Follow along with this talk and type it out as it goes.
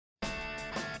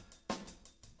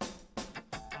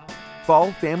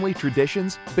fall family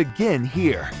traditions begin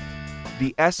here.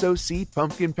 The SOC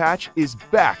Pumpkin Patch is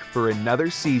back for another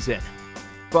season.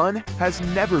 Fun has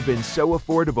never been so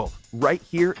affordable right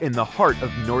here in the heart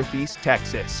of Northeast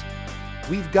Texas.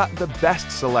 We've got the best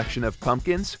selection of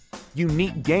pumpkins,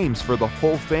 unique games for the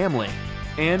whole family,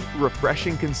 and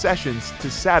refreshing concessions to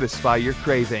satisfy your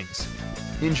cravings.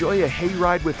 Enjoy a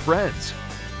hayride with friends,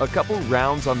 a couple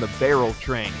rounds on the barrel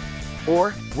train,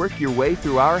 or work your way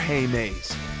through our hay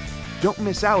maze. Don't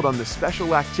miss out on the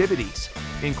special activities,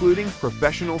 including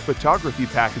professional photography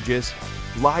packages,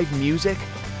 live music,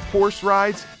 horse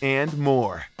rides, and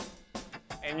more.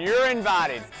 And you're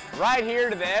invited right here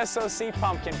to the SOC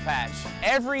Pumpkin Patch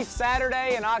every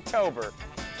Saturday in October.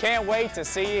 Can't wait to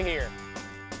see you here.